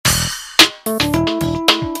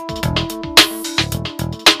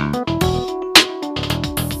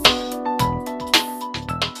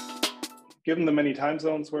given the many time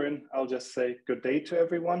zones we're in, I'll just say good day to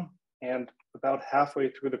everyone. And about halfway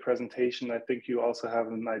through the presentation, I think you also have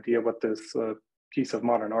an idea what this piece of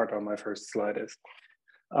modern art on my first slide is.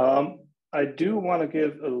 I do want to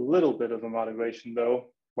give a little bit of a motivation, though,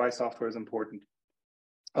 why software is important.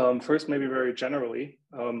 First, maybe very generally,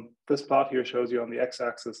 this plot here shows you on the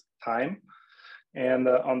x-axis time, and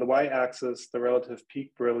on the y-axis, the relative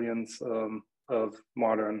peak brilliance of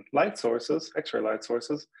modern light sources, X-ray light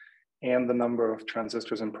sources, and the number of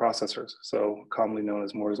transistors and processors, so commonly known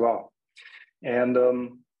as Moore's law. And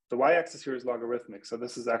the y-axis here is logarithmic, so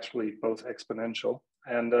this is actually both exponential,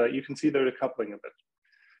 and you can see they're decoupling a bit.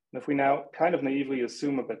 And if we now kind of naively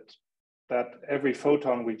assume a bit that every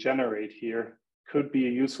photon we generate here could be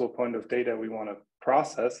a useful point of data we want to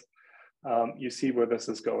process, you see where this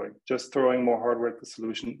is going. Just throwing more hardware at the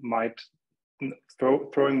solution might,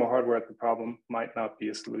 throwing more hardware at the problem might not be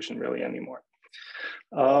a solution really anymore.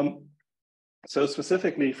 So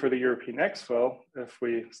specifically for the European XFEL, if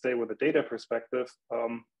we stay with the data perspective,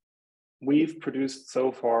 we've produced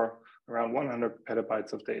so far around 100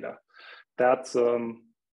 petabytes of data. That's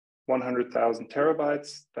 100,000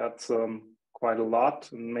 terabytes. That's quite a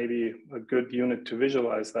lot, and maybe a good unit to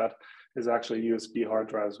visualize that is actually USB hard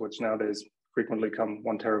drives, which nowadays frequently come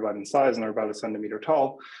 1 terabyte in size and are about 1 centimeter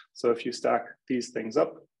tall. So if you stack these things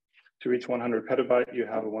up to reach 100 petabyte, you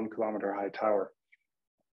have a 1 kilometer high tower.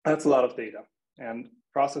 That's a lot of data, and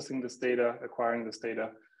processing this data, acquiring this data,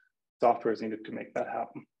 software is needed to make that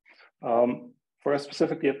happen. For us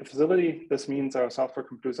specifically at the facility, this means our software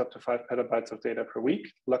can produce up to 5 petabytes of data per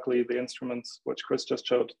week. Luckily, the instruments, which Chris just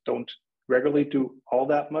showed, don't regularly do all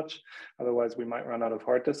that much. Otherwise, we might run out of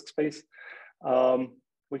hard disk space.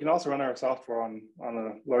 We can also run our software on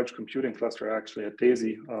a large computing cluster, actually at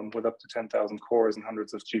DAISY, with up to 10,000 cores and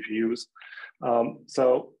hundreds of GPUs.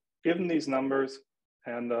 So given these numbers,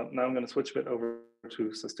 and now I'm going to switch a bit over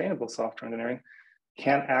to sustainable software engineering,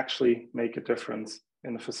 can actually make a difference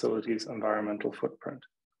in the facility's environmental footprint.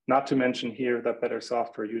 Not to mention here that better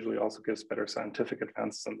software usually also gives better scientific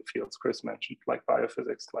advances in the fields Chris mentioned, like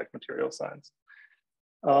biophysics, like material science.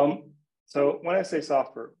 So when I say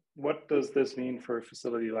software, what does this mean for a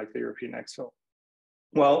facility like the European XFEL?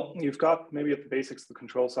 Well, you've got maybe at the basics, the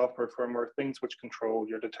control software firmware, things which control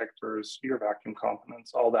your detectors, your vacuum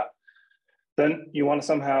components, all that. Then you want to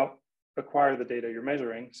somehow acquire the data you're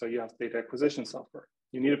measuring, so you have data acquisition software.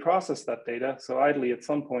 You need to process that data, so ideally at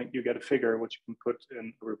some point you get a figure which you can put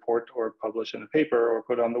in a report or publish in a paper or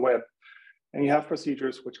put on the web. And you have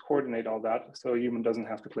procedures which coordinate all that, so a human doesn't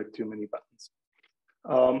have to click too many buttons.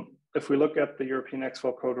 If we look at the European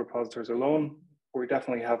XFEL code repositories alone, we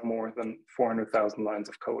definitely have more than 400,000 lines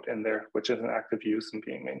of code in there, which is in active use and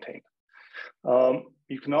being maintained.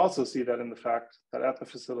 You can also see that in the fact that at the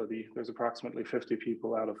facility, there's approximately 50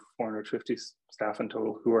 people out of 450 staff in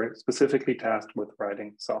total who are specifically tasked with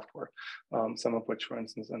writing software, some of which, for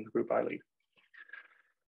instance, in the group I lead.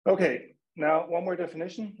 Okay, now one more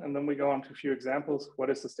definition, and then we go on to a few examples. What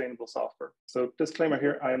is sustainable software? So disclaimer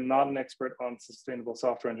here, I am not an expert on sustainable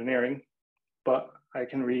software engineering, but I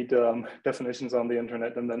can read definitions on the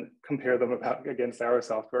internet and then compare them against our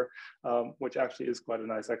software, which actually is quite a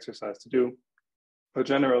nice exercise to do. But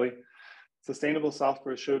generally, sustainable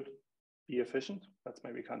software should be efficient. That's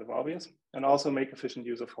maybe kind of obvious, and also make efficient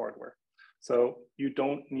use of hardware. So you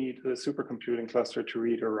don't need a supercomputing cluster to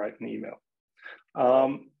read or write an email.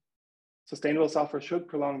 Sustainable software should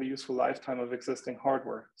prolong the useful lifetime of existing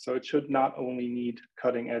hardware. So it should not only need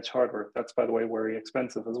cutting edge hardware. That's, by the way, very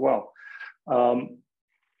expensive as well.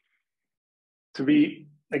 To be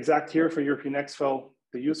exact here for European XFEL,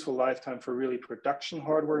 the useful lifetime for really production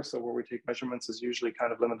hardware, so where we take measurements, is usually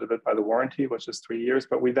kind of limited a bit by the warranty, which is 3 years,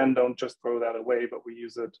 but we then don't just throw that away, but we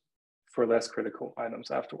use it for less critical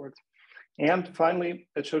items afterwards. And finally,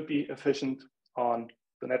 it should be efficient on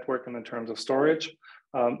the network and in terms of storage,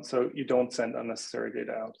 so you don't send unnecessary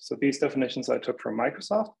data out. So these definitions I took from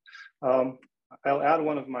Microsoft. I'll add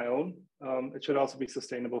one of my own. It should also be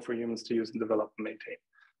sustainable for humans to use and develop and maintain.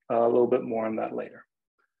 A little bit more on that later.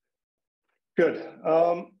 Good.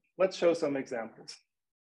 Let's show some examples.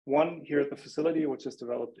 One here at the facility, which is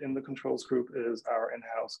developed in the controls group, is our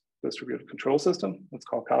in-house distributed control system. It's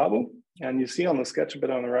called Kalabu. And you see on the sketch a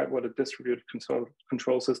bit on the right what a distributed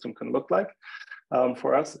control system can look like.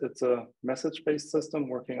 For us, it's a message-based system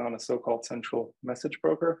working on a so-called central message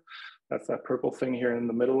broker. That's that purple thing here in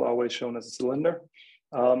the middle, always shown as a cylinder.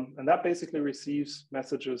 And that basically receives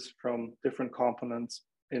messages from different components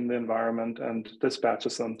in the environment and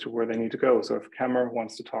dispatches them to where they need to go. So if a camera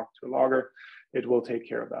wants to talk to a logger, it will take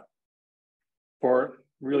care of that. For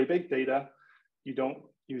really big data, you don't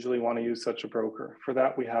usually want to use such a broker. For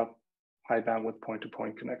that, we have high bandwidth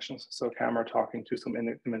point-to-point connections. So camera talking to some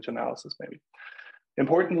image analysis maybe.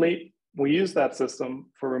 Importantly, we use that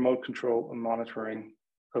system for remote control and monitoring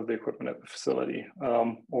of the equipment at the facility.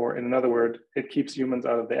 Or in another word, it keeps humans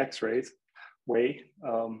out of the X-rays way,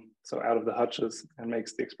 so out of the hutches, and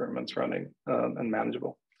makes the experiments running and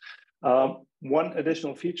manageable. One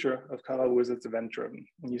additional feature of Karabu is it's event-driven.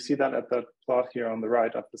 And you see that at the plot here on the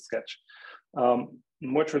right of the sketch. A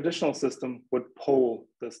more traditional system would poll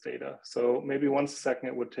this data. So maybe once a second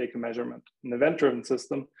it would take a measurement. An event-driven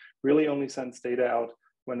system really only sends data out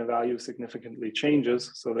when a value significantly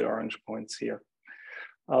changes, so the orange points here.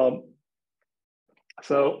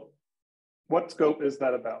 So what scope is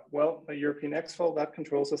that about? Well, a European XFEL, that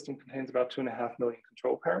control system contains about 2.5 million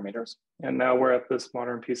control parameters. And now we're at this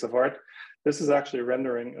modern piece of art. This is actually a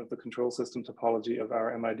rendering of the control system topology of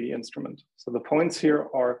our MID instrument. So the points here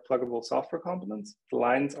are pluggable software components. The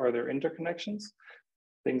lines are their interconnections,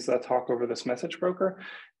 things that talk over this message broker.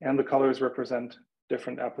 And the colors represent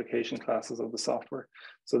different application classes of the software.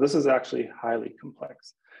 So this is actually highly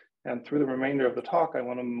complex. And through the remainder of the talk, I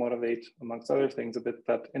want to motivate, amongst other things, a bit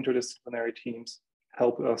that interdisciplinary teams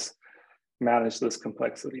help us manage this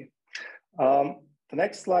complexity. The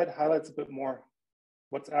next slide highlights a bit more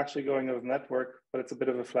what's actually going on with the network, but it's a bit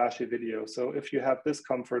of a flashy video. So if you have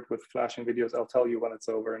discomfort with flashing videos, I'll tell you when it's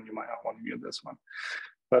over and you might not want to view this one.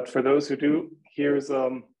 But for those who do, here's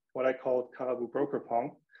what I call Karabu broker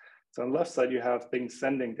pong. So on the left side, you have things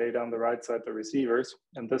sending data, on the right side, the receivers,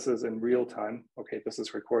 and this is in real time. Okay, this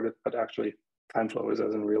is recorded, but actually time flow is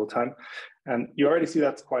as in real time. And you already see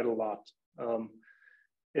that's quite a lot.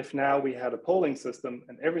 If now we had a polling system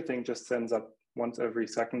and everything just sends up once every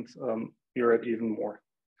second, you're at even more.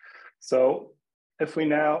 So if we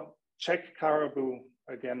now check Karabu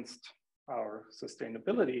against our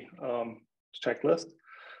sustainability checklist,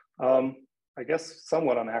 I guess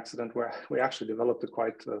somewhat on accident, where we actually developed a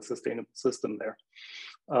quite sustainable system there.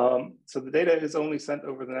 So the data is only sent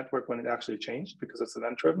over the network when it actually changed, because it's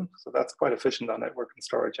event-driven. So that's quite efficient on network and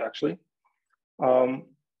storage, actually.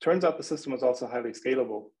 Turns out the system is also highly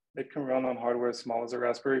scalable. It can run on hardware as small as a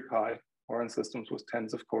Raspberry Pi, or on systems with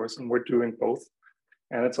tens, of course, and we're doing both.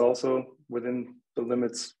 And it's also within the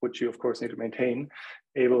limits, which you, of course, need to maintain,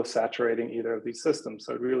 able of saturating either of these systems.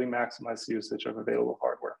 So it really maximizes the usage of available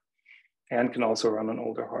hardware, and can also run on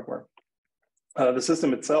older hardware. The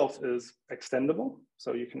system itself is extendable,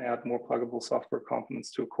 so you can add more pluggable software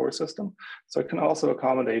components to a core system. So it can also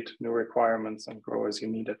accommodate new requirements and grow as you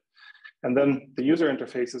need it. And then the user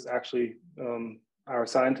interface is actually, our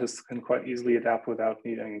scientists can quite easily adapt without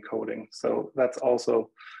needing encoding. So that's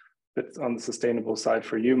also a bit on the sustainable side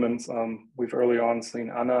for humans. We've early on seen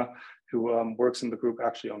Anna, who works in the group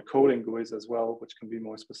actually on coding GUIs as well, which can be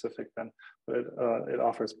more specific then, but it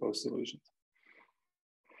offers both solutions.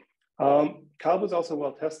 Karabu is also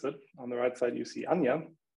well tested. On the right side, you see Anya,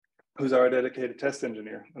 who's our dedicated test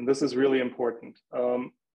engineer. And this is really important.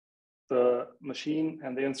 The machine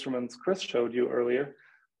and the instruments Chris showed you earlier,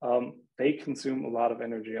 they consume a lot of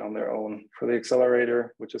energy on their own. For the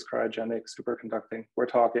accelerator, which is cryogenic, superconducting, we're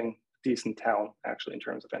talking decent town, actually, in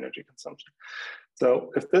terms of energy consumption.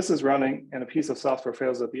 So if this is running and a piece of software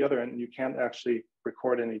fails at the other end, and you can't actually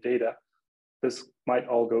record any data, this might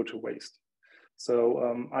all go to waste.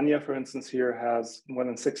 So Anya, for instance, here has more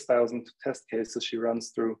than 6,000 test cases she runs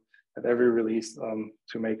through at every release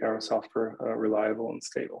to make our software reliable and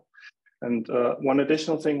stable. And one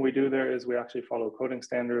additional thing we do there is we actually follow coding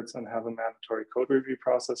standards and have a mandatory code review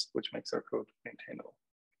process, which makes our code maintainable.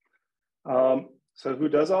 So who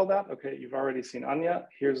does all that? Okay, you've already seen Anya.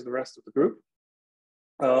 Here's the rest of the group.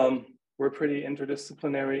 We're pretty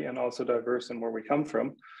interdisciplinary and also diverse in where we come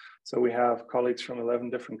from. So we have colleagues from 11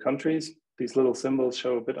 different countries. These little symbols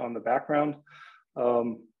show a bit on the background,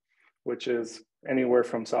 which is anywhere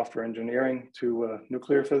from software engineering to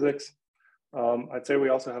nuclear physics. I'd say we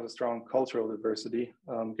also have a strong cultural diversity,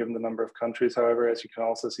 given the number of countries. However, as you can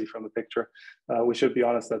also see from the picture, we should be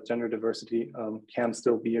honest that gender diversity can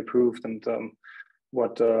still be improved. And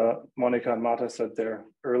what Monica and Mata said there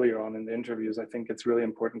earlier on in the interviews, I think it's really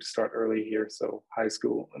important to start early here. So high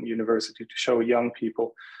school and university, to show young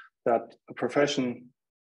people that a profession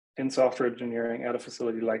in software engineering at a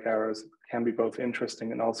facility like ours can be both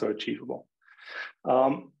interesting and also achievable.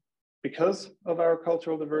 Because of our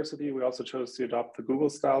cultural diversity, we also chose to adopt the Google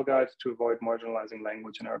style guide to avoid marginalizing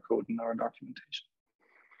language in our code and our documentation.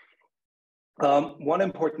 One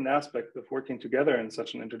important aspect of working together in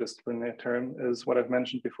such an interdisciplinary term is what I've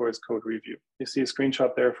mentioned before, is code review. You see a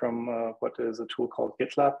screenshot there from what is a tool called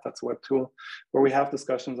GitLab, that's a web tool, where we have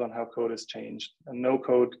discussions on how code has changed. And no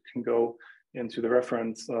code can go into the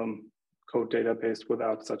reference code database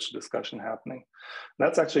without such a discussion happening. And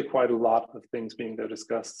that's actually quite a lot of things being there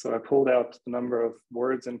discussed. So I pulled out the number of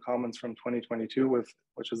words and comments from 2022,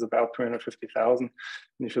 which is about 350,000.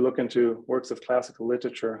 And if you look into works of classical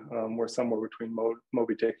literature, we're somewhere between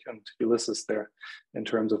Moby Dick and Ulysses there in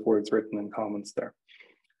terms of words written and comments there.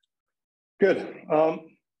 Good.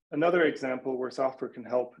 Another example where software can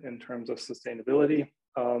help in terms of sustainability,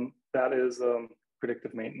 that is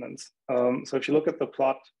predictive maintenance. So if you look at the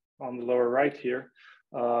plot on the lower right here,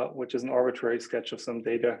 which is an arbitrary sketch of some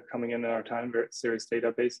data coming in our time series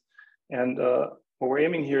database. And what we're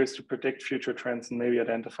aiming here is to predict future trends and maybe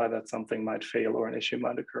identify that something might fail or an issue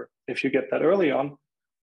might occur. If you get that early on,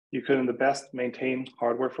 you could in the best maintain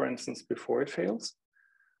hardware, for instance, before it fails,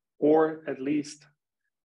 or at least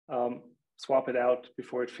swap it out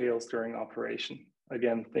before it fails during operation.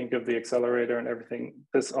 Again, think of the accelerator and everything.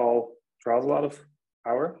 This all draws a lot of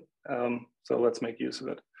power, so let's make use of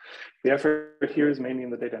it. The effort here is mainly in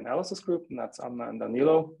the data analysis group, and that's Anna and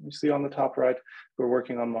Danilo, you see on the top right. We're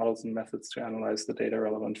working on models and methods to analyze the data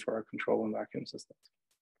relevant for our control and vacuum systems.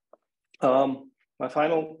 My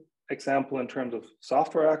final example in terms of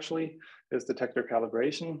software actually is detector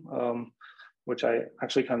calibration, which I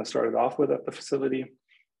actually kind of started off with at the facility.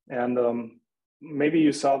 And maybe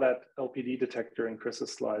you saw that LPD detector in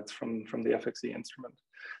Chris's slides from the FXE instrument.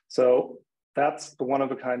 So that's the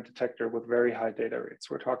one-of-a-kind detector with very high data rates.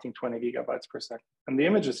 We're talking 20 gigabytes per second. And the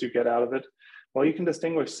images you get out of it, well, you can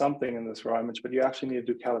distinguish something in this raw image, but you actually need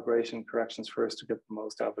to do calibration corrections first to get the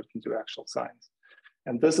most out of it and do actual science.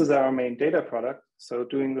 And this is our main data product. So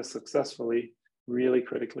doing this successfully really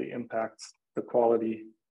critically impacts the quality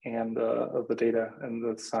and of the data and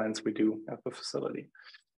the science we do at the facility.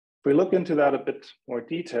 If we look into that a bit more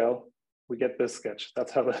detail, we get this sketch.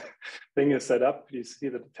 That's how the thing is set up. You see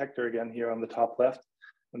the detector again here on the top left.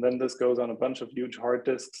 And then this goes on a bunch of huge hard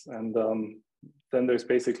disks. And then there's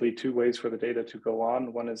basically two ways for the data to go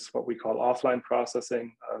on. One is what we call offline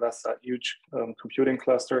processing. That's that huge computing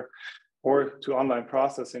cluster. Or to online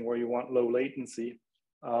processing where you want low latency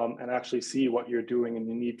and actually see what you're doing. And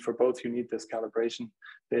you need, for both, you need this calibration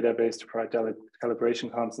database to provide calibration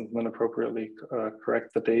constants and then appropriately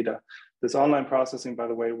correct the data. This online processing, by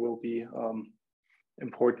the way, will be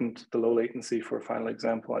important, the low latency for a final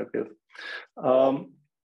example I give.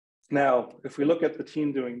 Now, if we look at the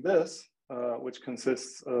team doing this, which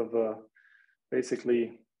consists of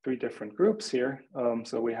basically three different groups here.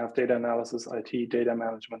 So we have data analysis, IT, data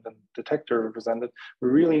management, and detector represented. We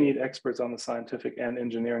really need experts on the scientific and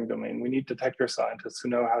engineering domain. We need detector scientists who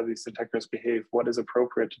know how these detectors behave, what is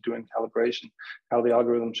appropriate to do in calibration, how the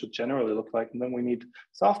algorithm should generally look like. And then we need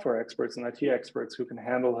software experts and IT experts who can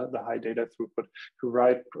handle the high data throughput, who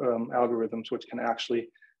write algorithms which can actually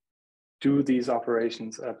do these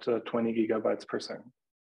operations at 20 gigabytes per second.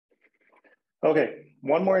 Okay,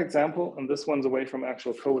 one more example, and this one's away from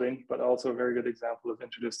actual coding, but also a very good example of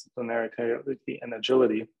interdisciplinarity and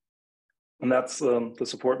agility. And that's the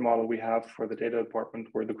support model we have for the data department,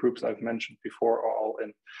 where the groups I've mentioned before are all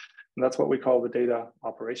in. And that's what we call the Data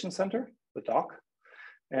Operations Center, the DOC.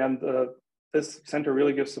 And this center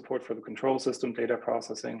really gives support for the control system, data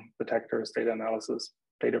processing, detectors, data analysis,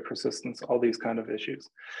 data persistence, all these kind of issues.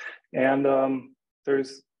 And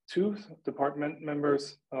there's two department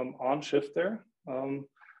members on shift there,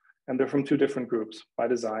 and they're from two different groups by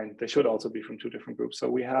design. They should also be from two different groups. So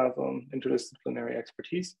we have interdisciplinary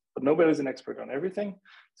expertise, but nobody's an expert on everything.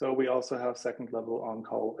 So we also have second level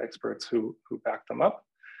on-call experts who back them up.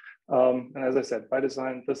 And as I said, by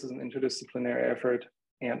design, this is an interdisciplinary effort,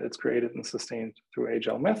 and it's created and sustained through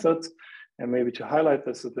agile methods. And maybe to highlight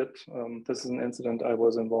this a bit, this is an incident I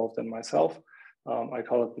was involved in myself. I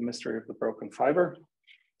call it the mystery of the broken fiber.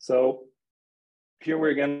 So here we're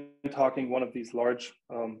again talking one of these large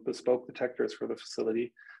bespoke detectors for the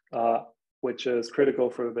facility, which is critical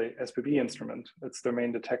for the SPB instrument. It's their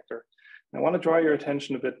main detector. And I want to draw your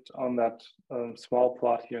attention a bit on that small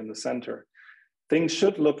plot here in the center. Things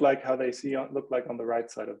should look like how they look like on the right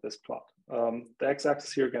side of this plot. The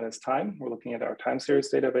x-axis here again is time. We're looking at our time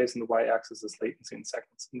series database, and the y-axis is latency in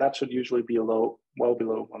seconds. And that should usually be well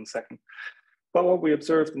below 1 second. But what we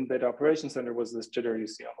observed in the Data Operations Center was this jitter you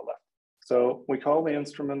see on the left. So we call the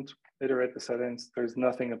instrument, iterate the settings. There's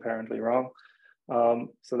nothing apparently wrong.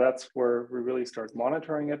 So that's where we really start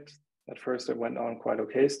monitoring it. At first, it went on quite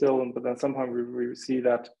okay still, but then somehow we see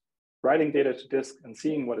that writing data to disk and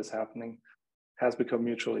seeing what is happening has become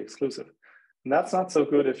mutually exclusive. And that's not so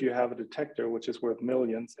good if you have a detector, which is worth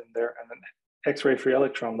millions in there, and an X-ray free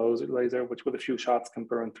electron laser, which with a few shots can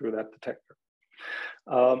burn through that detector.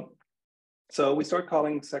 So we start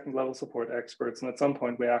calling second level support experts, and at some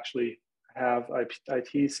point we actually have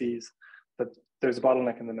ITCs that there's a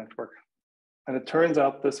bottleneck in the network. And it turns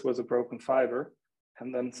out this was a broken fiber.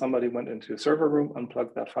 And then somebody went into a server room,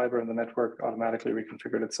 unplugged that fiber, and the network automatically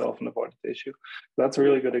reconfigured itself and avoided the issue. That's a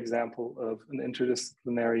really good example of an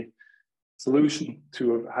interdisciplinary solution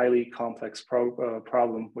to a highly complex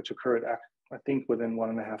problem, which occurred, I think, within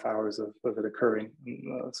 1.5 hours of it occurring,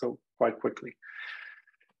 so quite quickly.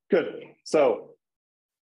 Good. So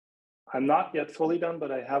I'm not yet fully done,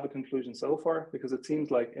 but I have a conclusion so far, because it seems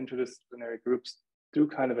like interdisciplinary groups do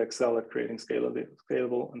kind of excel at creating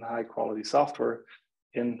scalable and high quality software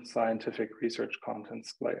in scientific research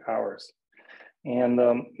contents like ours. And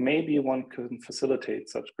maybe one could facilitate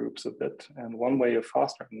such groups a bit. And one way of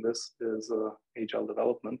fostering this is agile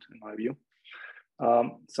development, in my view.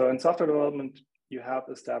 So in software development, you have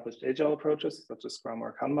established agile approaches such as Scrum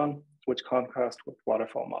or Kanban, which contrast with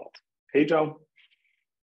waterfall models. Agile,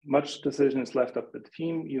 much decision is left up to the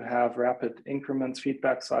team. You have rapid increments,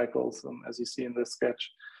 feedback cycles, as you see in this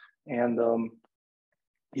sketch. And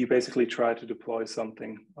you basically try to deploy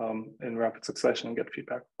something in rapid succession and get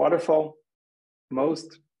feedback. Waterfall,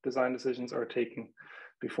 most design decisions are taken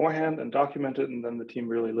beforehand and documented, and then the team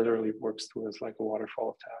really literally works through as like a waterfall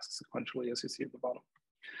of tasks sequentially, as you see at the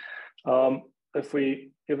bottom. If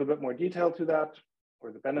we give a bit more detail to that,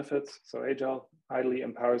 or the benefits, so Agile idly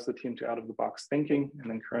empowers the team to out-of-the-box thinking and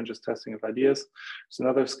encourages testing of ideas. It's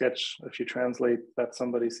another sketch, if you translate that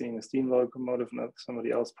somebody seeing a steam locomotive, not somebody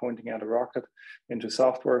else pointing at a rocket into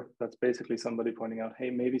software, that's basically somebody pointing out, hey,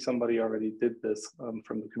 maybe somebody already did this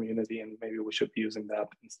from the community, and maybe we should be using that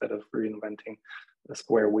instead of reinventing the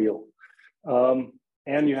square wheel.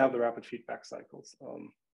 And you have the rapid feedback cycles,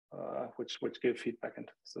 which give feedback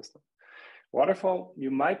into the system. Waterfall,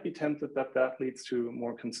 you might be tempted that leads to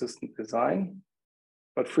more consistent design,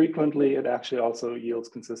 but frequently it actually also yields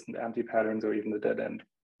consistent anti-patterns or even the dead end,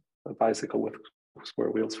 a bicycle with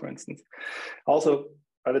square wheels, for instance. Also,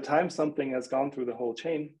 by the time something has gone through the whole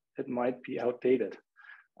chain, it might be outdated.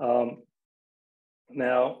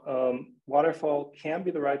 Waterfall can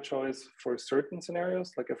be the right choice for certain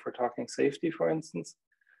scenarios, like if we're talking safety, for instance,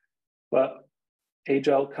 but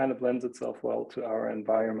Agile kind of lends itself well to our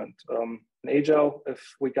environment. In Agile,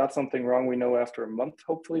 if we got something wrong, we know after a month,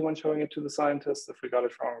 hopefully, when showing it to the scientists. If we got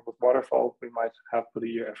it wrong with Waterfall, we might have put a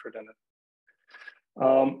year effort in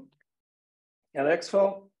it. At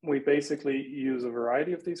XFEL, we basically use a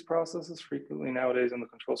variety of these processes. Frequently nowadays in the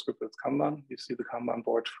controls group, it's Kanban. You see the Kanban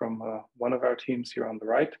board from one of our teams here on the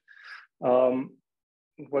right.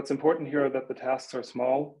 What's important here are that the tasks are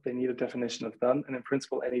small, they need a definition of done, and in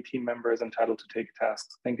principle, any team member is entitled to take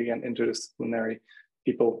tasks. Think again, interdisciplinary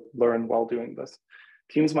people learn while doing this.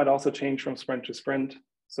 Teams might also change from sprint to sprint,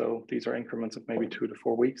 so these are increments of maybe 2 to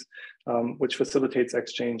 4 weeks, which facilitates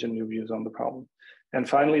exchange and new views on the problem. And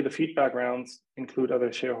finally, the feedback rounds include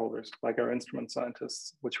other shareholders, like our instrument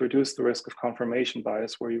scientists, which reduce the risk of confirmation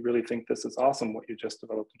bias, where you really think this is awesome what you just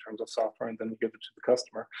developed in terms of software, and then you give it to the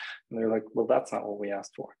customer, and they're like, well, that's not what we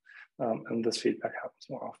asked for. And this feedback happens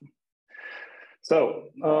more often. So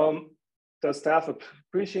does staff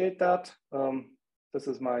appreciate that? This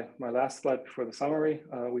is my last slide before the summary.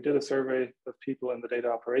 We did a survey of people in the Data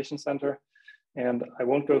Operations Center, and I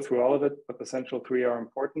won't go through all of it, but the central 3 are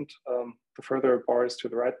important. The further bars to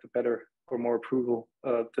the right, the better or more approval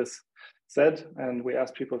this said. And we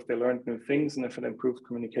asked people if they learned new things and if it improved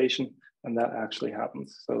communication, and that actually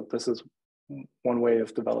happens. So this is one way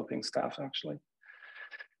of developing staff, actually.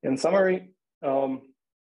 In summary,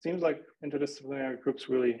 seems like interdisciplinary groups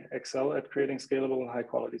really excel at creating scalable and high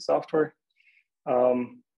quality software.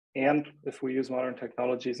 And if we use modern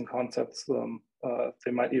technologies and concepts,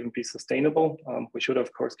 they might even be sustainable. We should,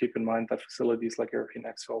 of course, keep in mind that facilities like European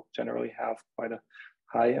XFEL generally have quite a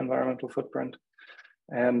high environmental footprint.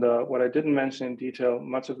 And what I didn't mention in detail,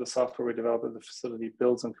 much of the software we develop at the facility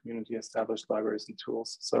builds on community established libraries and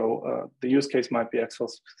tools. So the use case might be XFEL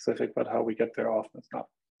specific, but how we get there often is not.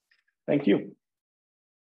 Thank you.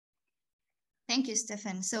 Thank you,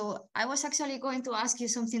 Stefan. So I was actually going to ask you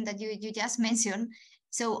something that you just mentioned.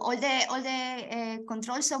 So all the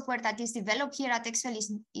control software that is developed here at XFEL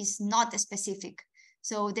is not specific.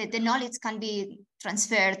 So the knowledge can be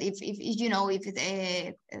transferred if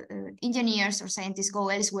the engineers or scientists go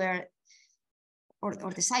elsewhere, or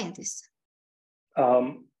the scientists.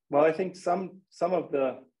 Well, I think some of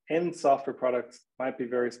the end software products might be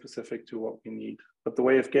very specific to what we need, but the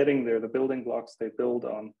way of getting there, the building blocks they build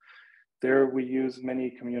on, there we use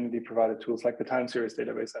many community provided tools like the time series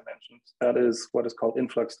database I mentioned. That is what is called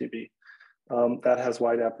InfluxDB. That has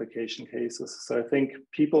wide application cases. So I think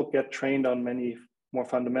people get trained on many more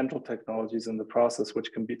fundamental technologies in the process,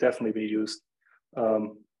 which can definitely be used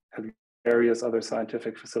at various other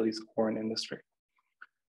scientific facilities or in industry.